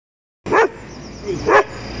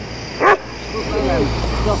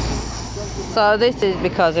So this is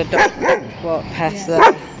because a dog walked past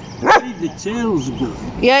there. The tail's good.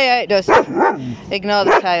 Yeah, it does. Ignore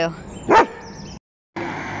the tail.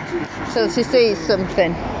 So she sees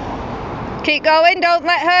something. Keep going, don't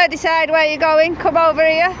let her decide where you're going. Come over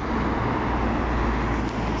here.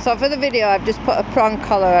 So for the video I've just put a prong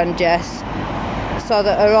collar on Jess so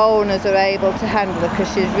that her owners are able to handle her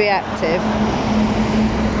because she's reactive.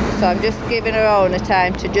 So I'm just giving her owner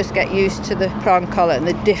time to just get used to the prong collar and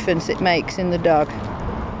the difference it makes in the dog.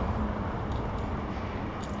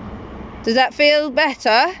 Does that feel better?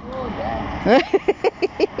 Oh, yeah.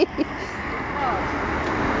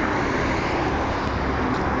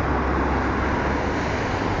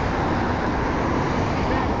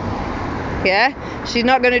 Yeah? She's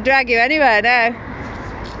not going to drag you anywhere now.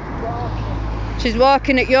 She's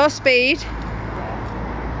walking at your speed.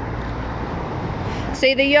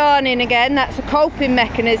 See the yawning again? That's a coping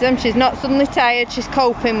mechanism. She's not suddenly tired, she's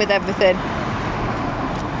coping with everything.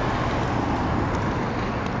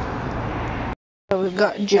 So we've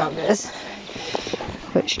got joggers,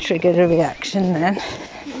 which triggered a reaction then.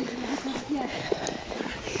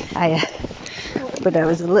 But I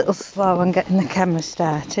was a little slow on getting the camera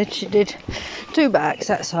started. She did 2 barks,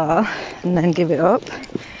 that's all, and then give it up.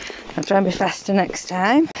 I'll try and be faster next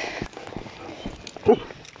time.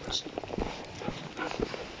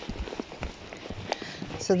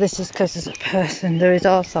 So this is because as a person there is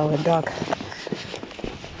also a dog.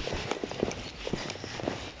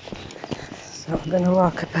 So I'm going to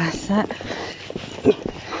walk her past that.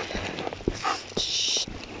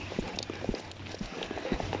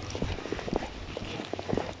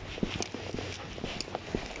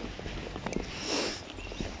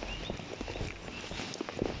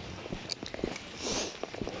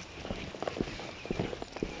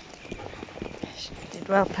 She did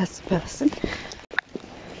well past the person.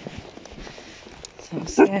 So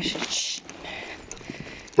see how she...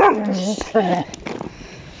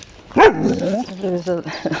 There was a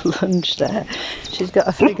lunge there. She's got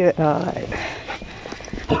to figure it all out.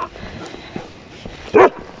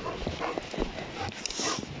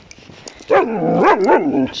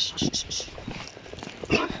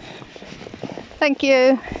 Thank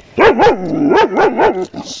you.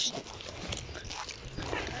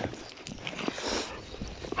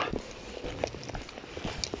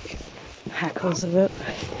 Hackles are up.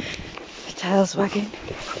 The tail's wagging.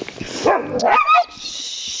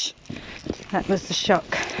 That was the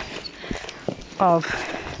shock of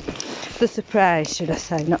the surprise, should I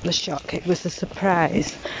say, not the shock. It was the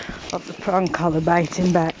surprise of the prong collar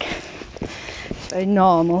biting back. It's very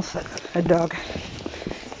normal for a dog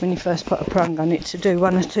when you first put a prong on it to do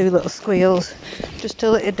 1 or 2 little squeals just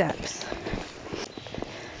till it adapts.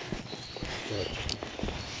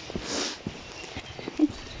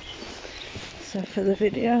 So for the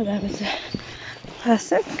video, that was a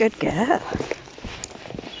person. Good girl.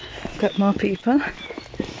 Got more people.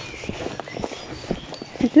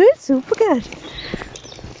 You're doing super good.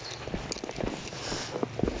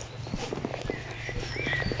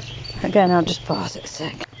 Again, I'll just pause it a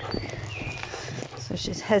sec. So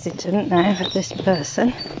she's hesitant now for this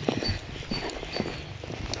person.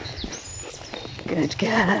 Good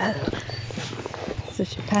girl. So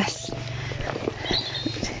she passed.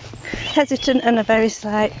 Hesitant and a very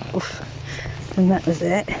slight oof. And that was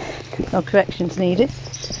it. No corrections needed.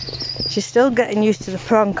 She's still getting used to the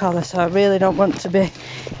prong collar, so I really don't want to be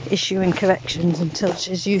issuing corrections until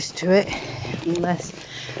she's used to it, unless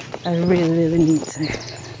I really need to.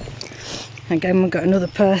 Again, we've got another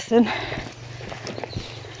person.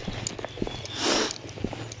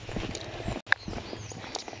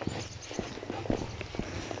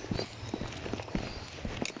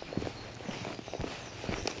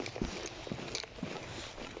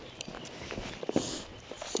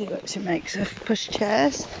 See what she makes of push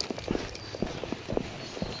chairs.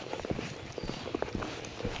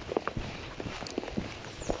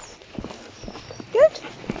 Good.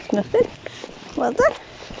 Nothing. Well done.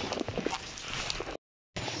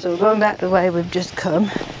 So we're going back the way we've just come.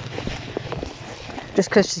 Just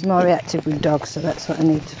because she's more reactive with dogs, so that's what I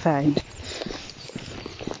need to find.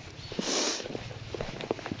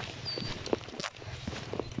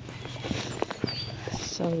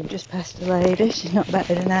 So we've just passed a lady, she's not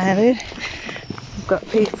batted an eyelid. We've got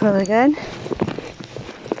people again.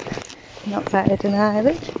 Not batted an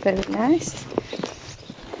eyelid, very nice.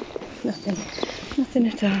 Nothing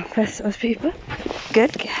at all. Press those people.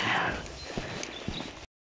 Good girl.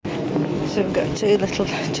 So we've got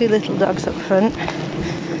two little dogs up front.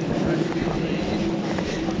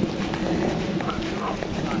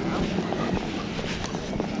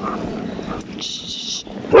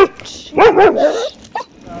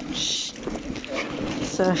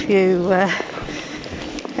 So a few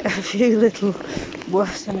little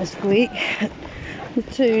woofs and a squeak. The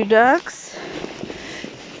two dogs.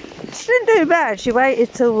 She didn't do bad. She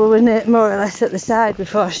waited till we were more or less at the side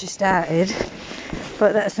before she started.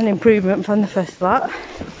 But that's an improvement from the first lot.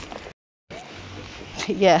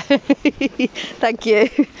 Yeah. Thank you.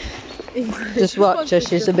 Just watch her,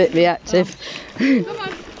 she's a bit reactive. Come on.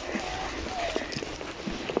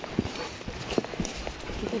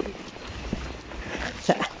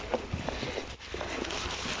 So.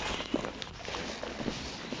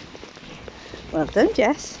 Well done,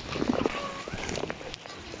 Jess.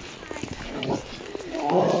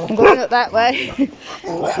 I'm going up that way.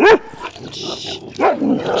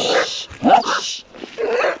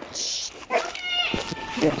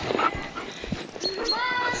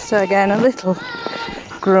 So again, a little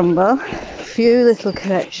grumble, a few little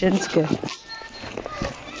corrections, good.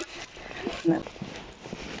 No.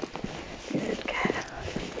 Good girl.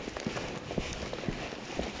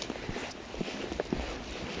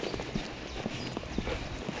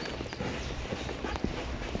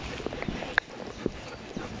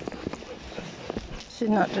 She's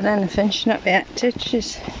not done anything, she's not reacted, she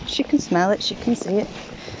can smell it, she can see it.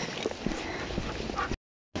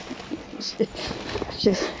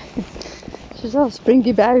 She's all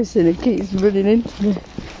springy bouncing and keeps running into me.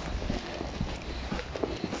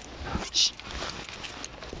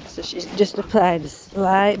 So she's just applied a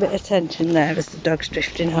slight bit of tension there as the dog's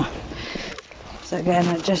drifting off. So again,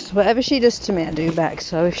 whatever she does to me, I do back.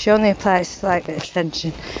 So if she only applies a slight bit of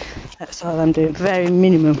tension, that's all I'm doing, very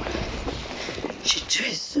minimum. She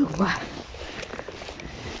twists so well.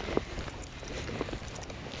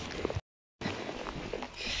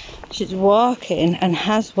 She's walking and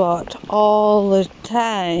has walked all the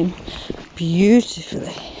time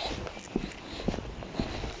beautifully.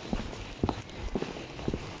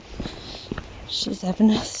 She's having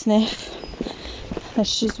a sniff as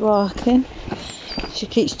she's walking. She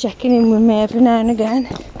keeps checking in with me every now and again.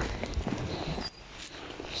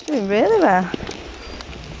 She's doing really well.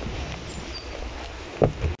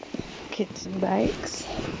 Kids and bikes.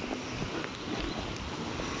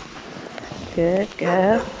 Good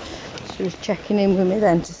girl. She was checking in with me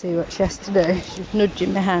then to see what she has to do. She was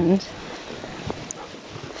nudging my hand.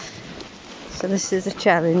 So this is a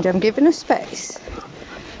challenge. I'm giving her space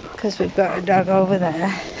because we've got a dog over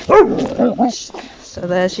there. So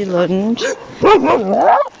there's your lunge.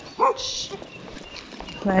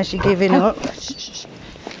 There's your giving up.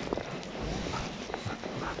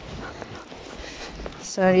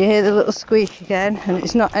 So you hear the little squeak again, and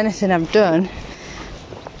it's not anything I've done.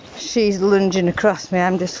 She's lunging across me,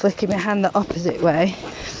 I'm just flicking my hand the opposite way.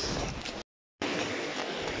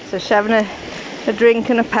 So she's having a drink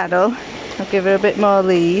and a paddle. I'll give her a bit more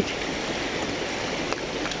lead.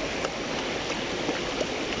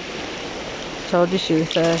 Told you she was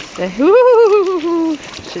thirsty. Woo!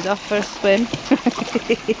 She's off for a swim.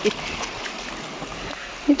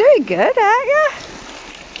 You're doing good, aren't you?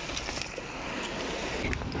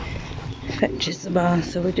 Fetches the bar,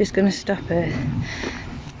 so we're just going to stop it.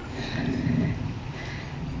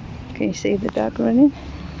 Can you see the dog running?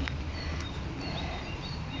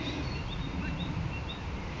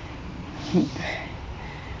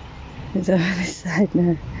 He's over this side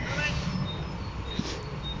now.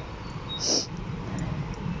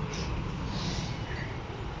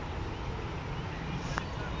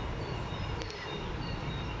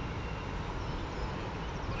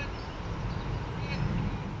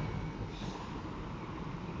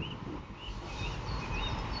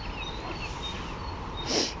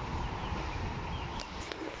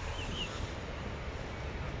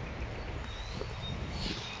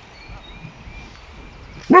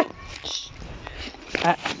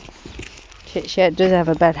 She does have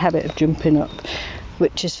a bad habit of jumping up,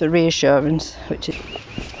 which is for reassurance, which is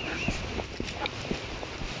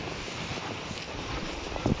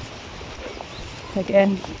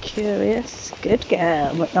again curious. Good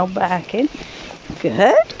girl, but no barking.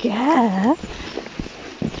 Good girl.